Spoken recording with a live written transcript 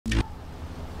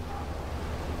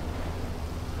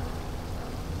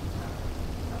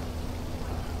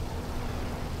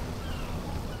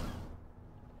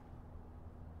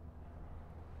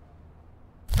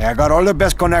Hey, I got all the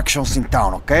best connections in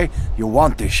town, okay? You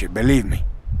want this shit, believe me.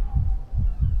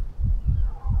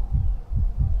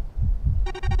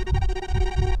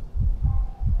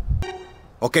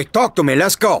 Okay, talk to me,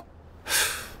 let's go.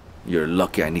 You're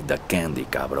lucky I need the candy,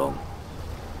 cabrón.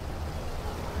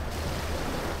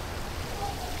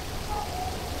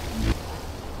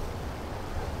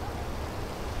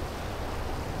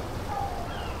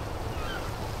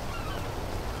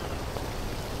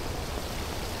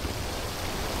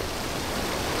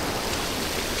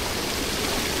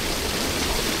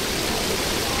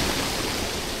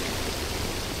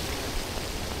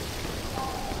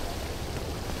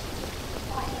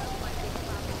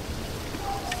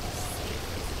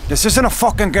 This isn't a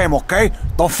fucking game, okay?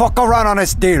 Don't fuck around on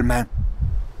this deal, man.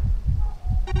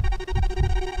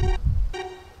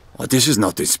 Oh, this is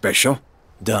nothing special.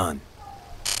 Done.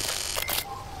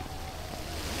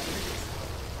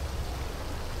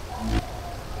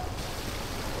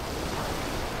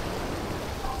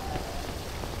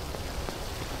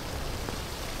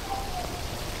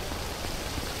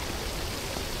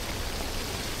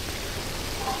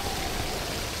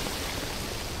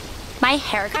 My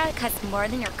haircut costs more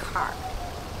than your car.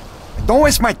 Don't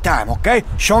waste my time, okay?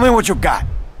 Show me what you got.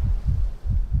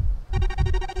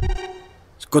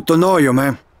 It's good to know you,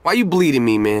 man. Why you bleeding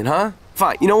me, man, huh?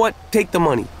 Fine, you know what? Take the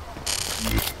money.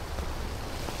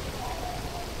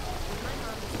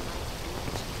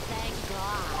 Thank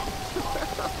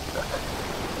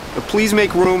God. Please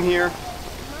make room here.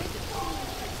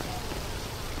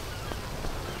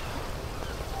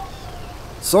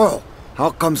 So, how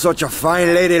come such a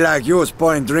fine lady like you is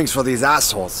pouring drinks for these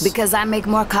assholes? Because I make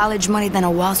more college money than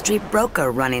a Wall Street broker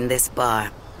running this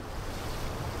bar.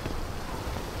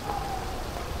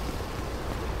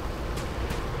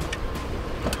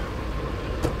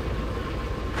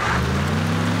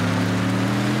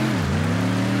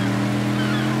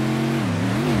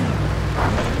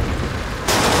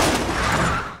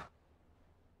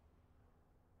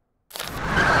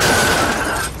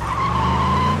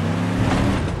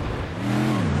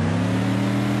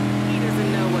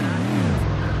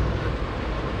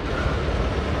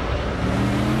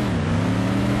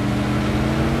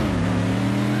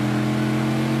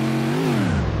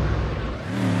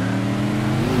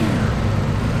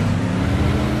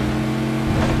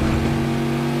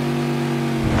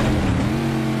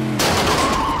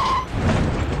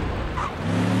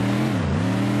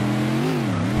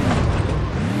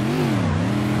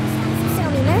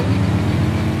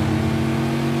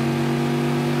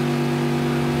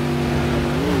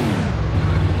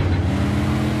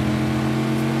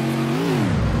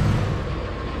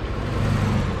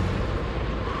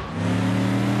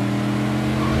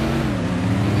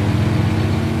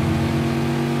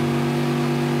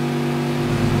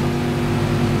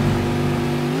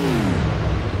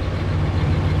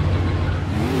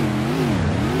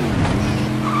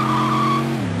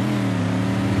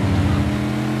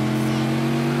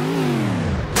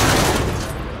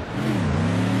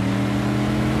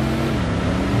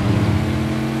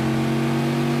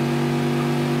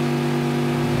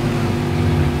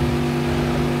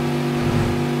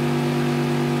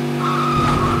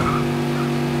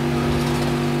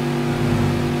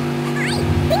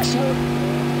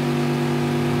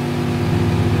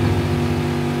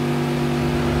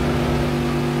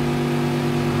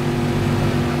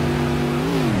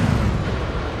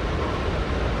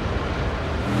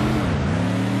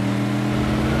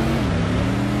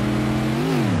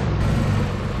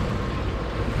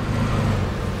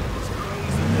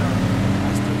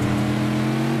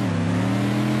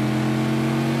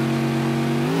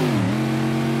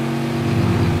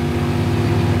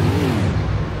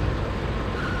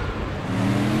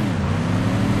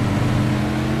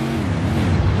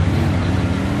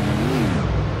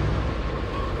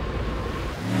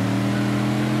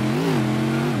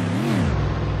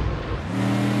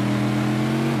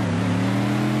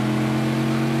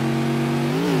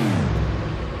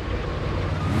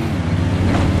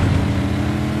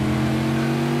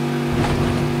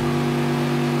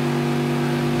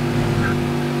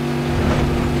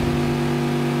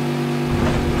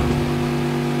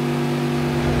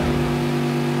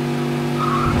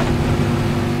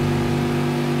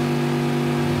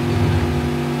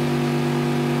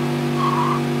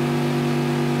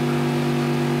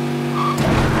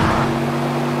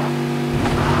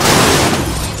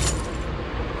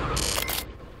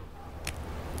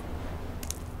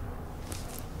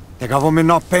 The government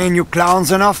not paying you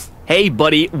clowns enough? Hey,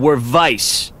 buddy, we're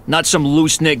Vice, not some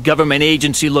loose-knit government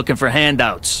agency looking for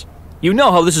handouts. You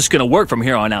know how this is gonna work from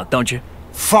here on out, don't you?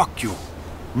 Fuck you.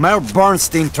 Mel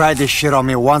Bernstein tried this shit on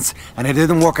me once, and it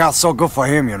didn't work out so good for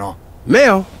him, you know.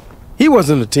 Mel? He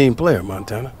wasn't a team player,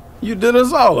 Montana. You did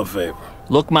us all a favor.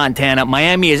 Look, Montana,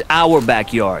 Miami is our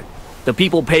backyard. The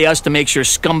people pay us to make sure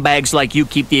scumbags like you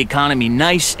keep the economy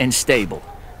nice and stable.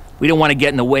 We don't want to get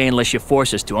in the way unless you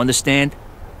force us to, understand?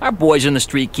 Our boys on the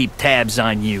street keep tabs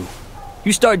on you.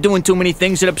 You start doing too many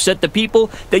things that upset the people,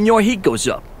 then your heat goes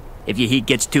up. If your heat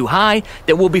gets too high,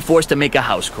 then we'll be forced to make a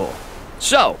house call.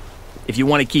 So, if you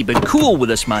want to keep it cool with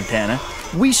us, Montana,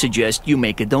 we suggest you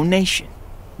make a donation.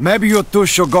 Maybe you two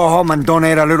should go home and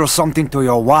donate a little something to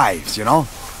your wives, you know?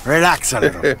 Relax a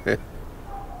little.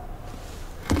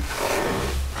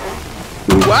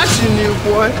 We're watching you,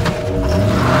 boy.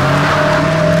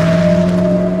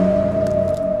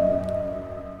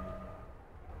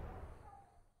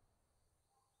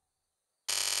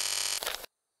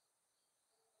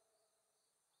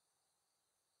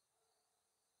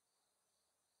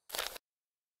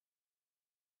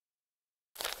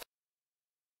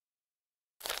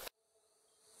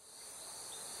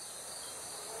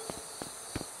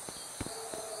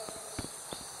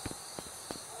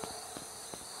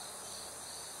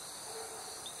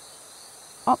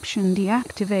 Option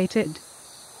deactivated.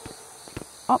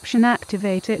 Option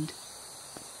activated.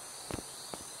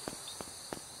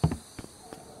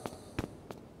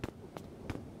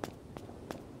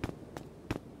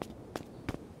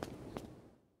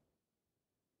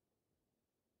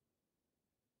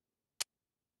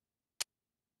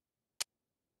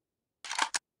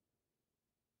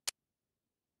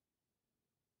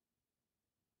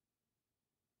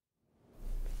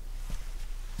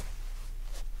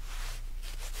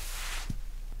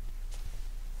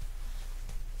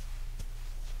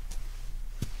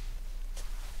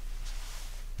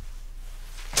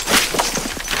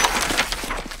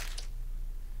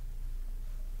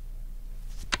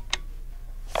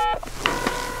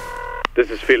 This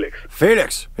is Felix.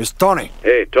 Felix, it's Tony.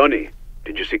 Hey, Tony.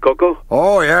 Did you see Coco?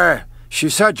 Oh, yeah. She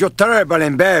said you're terrible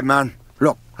in bed, man.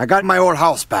 Look, I got my old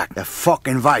house back. The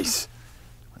fucking vice.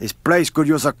 This place could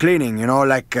use a cleaning, you know,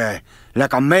 like a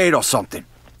maid or something.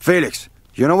 Felix,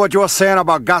 you know what you were saying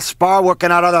about Gaspar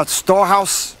working out of that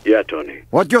storehouse? Yeah, Tony.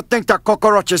 What do you think that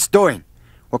cockroach is doing?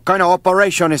 What kind of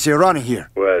operation is he running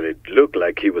here? Well, it looked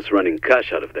like he was running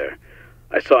cash out of there.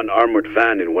 I saw an armored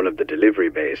van in one of the delivery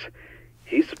bays.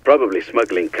 He's probably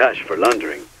smuggling cash for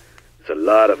laundering. There's a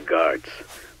lot of guards,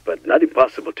 but not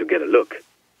impossible to get a look.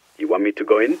 You want me to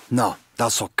go in? No,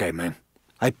 that's okay, man.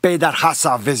 I paid that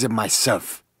Hassa a visit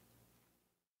myself.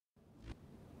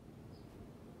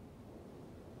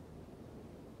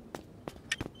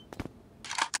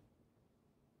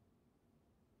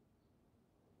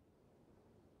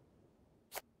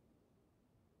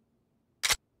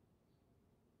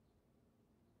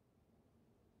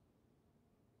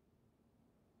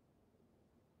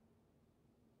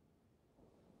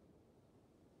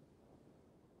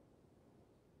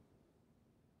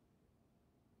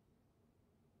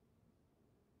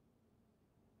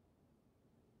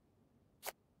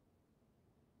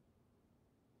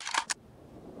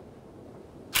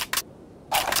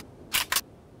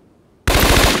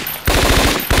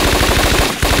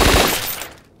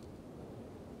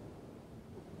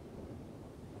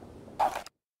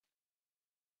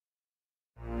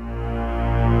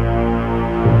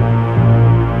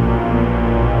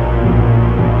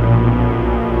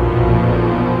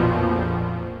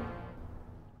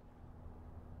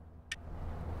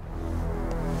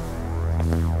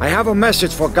 I have a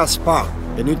message for Gaspar.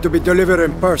 It needs to be delivered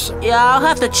in person. Yeah, I'll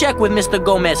have to check with Mr.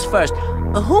 Gomez first.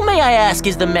 Who may I ask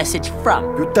is the message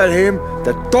from? You tell him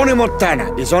that Tony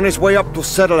Montana is on his way up to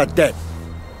settle a debt.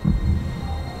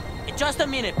 Just a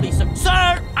minute, please, sir.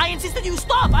 Sir, I insist that you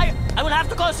stop. I will have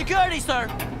to call security, sir.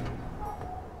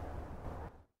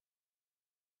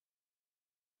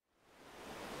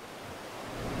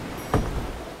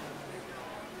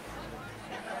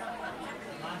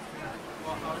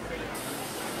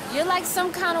 You're like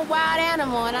some kind of wild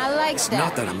animal, and I like that.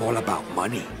 Not that I'm all about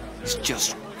money. It's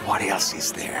just, what else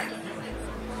is there?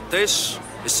 This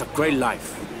is a great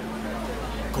life.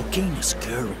 Cocaine is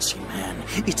currency, man.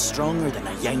 It's stronger than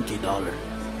a Yankee dollar.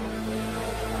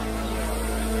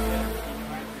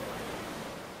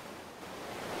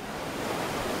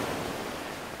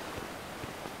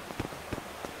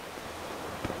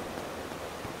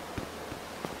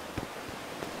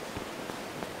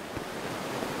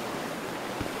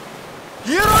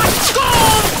 Here I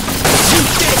come! You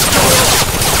dead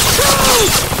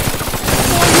Shoot!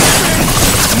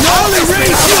 Molly,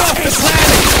 raise you off the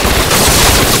planet!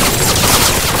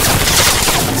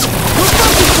 Who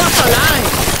fucking crossed the line?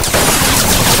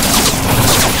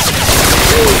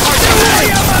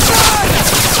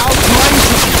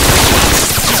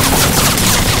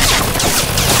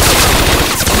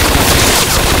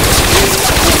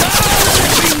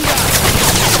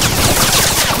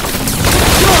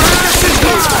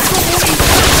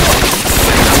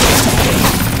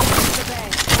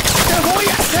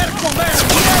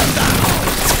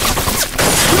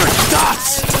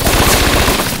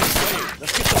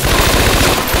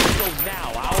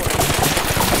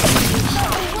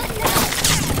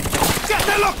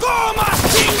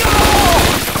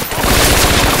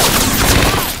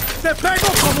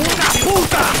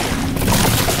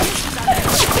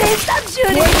 Please stop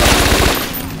shooting!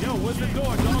 Yo, where's the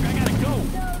door, dog? I gotta go.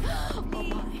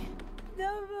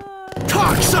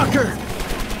 Cocksucker!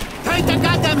 Take the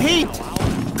goddamn heat!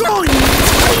 Go! Why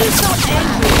are you so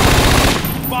angry?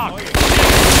 Fuck!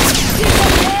 Did the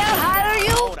mayor hire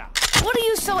you? What are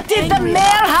you so angry? Did the mayor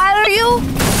hire you?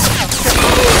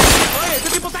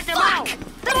 Fuck!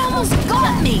 That almost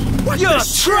got me! You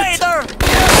traitor!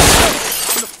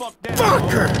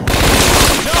 Fucker!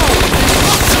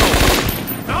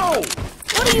 No!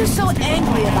 What are you so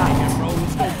angry about?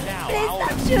 Please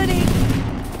stop shooting!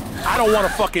 I don't want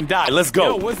to fucking die. Let's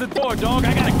go. Yo, where's the door, dog?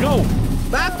 I gotta go.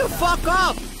 Back the fuck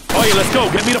up! Oh yeah, let's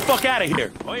go. Get me the fuck out of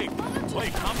here. Wait,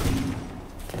 come.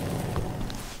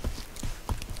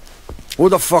 Who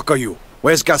the fuck are you?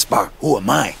 Where's Gaspar? Who am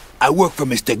I? I work for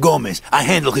Mr. Gomez. I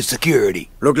handle his security.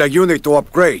 Look like you need to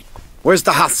upgrade. Where's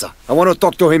the Hassa? I want to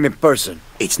talk to him in person.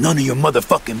 It's none of your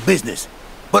motherfucking business.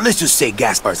 But let's just say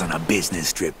Gaspar's on a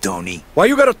business trip, Tony. Why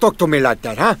you gotta talk to me like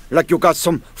that, huh? Like you got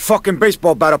some fucking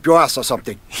baseball bat up your ass or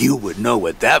something. You would know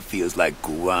what that feels like,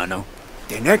 Cubano.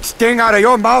 The next thing out of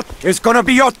your mouth is gonna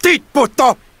be your teeth,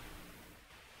 puto!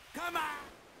 Come on!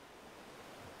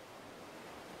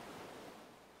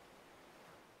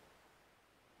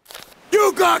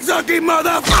 You cocksucking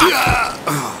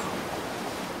motherfucker!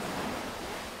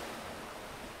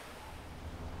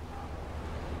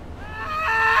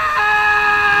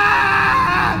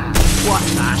 What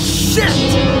the shit?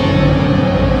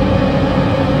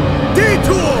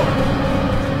 Detour!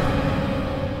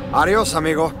 Adios,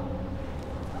 amigo.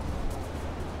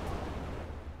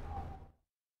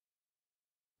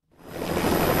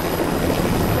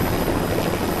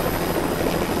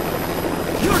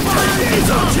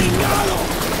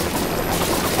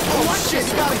 Oh shit,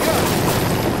 you gotta go!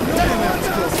 Damn, that's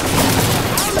cool.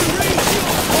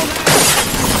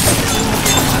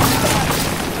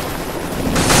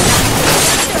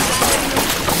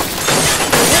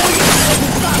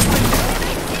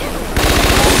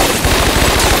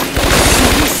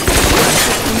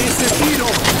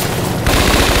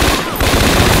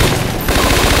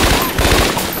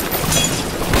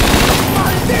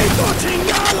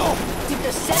 Did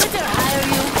the senator hire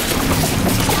you?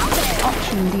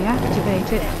 Option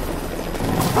deactivated.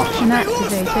 Option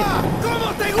activated.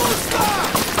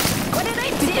 What did I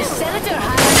do? Did the senator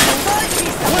hire you?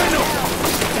 Bueno.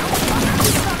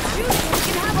 We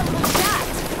can have a little chat.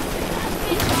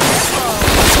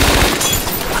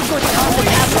 I'm going to call the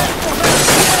castle.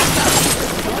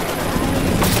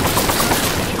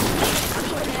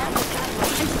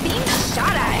 I'm being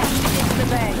shot at. It's the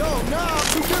bay.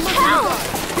 Hell!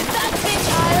 Did that bitch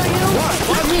hire you?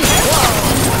 What me?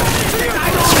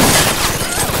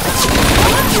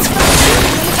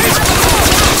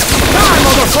 Die,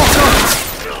 motherfucker!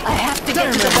 I have to get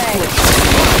to the bay.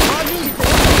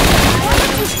 Why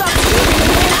don't you stop shooting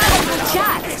and get out of the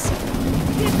chat?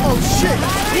 Oh shit!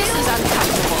 This is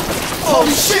uncomfortable. Oh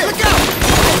shit! Look out!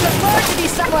 I prefer to be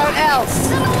somewhere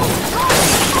else.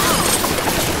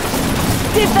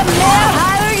 Did the mayor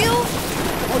hire you?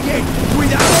 Oye,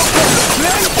 cuidado con los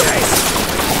lentes!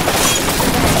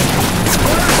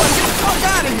 Get the fuck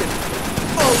out of here!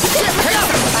 Oh shit! Hurt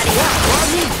somebody else.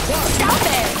 Stop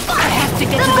it! I have to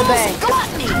get to the bay.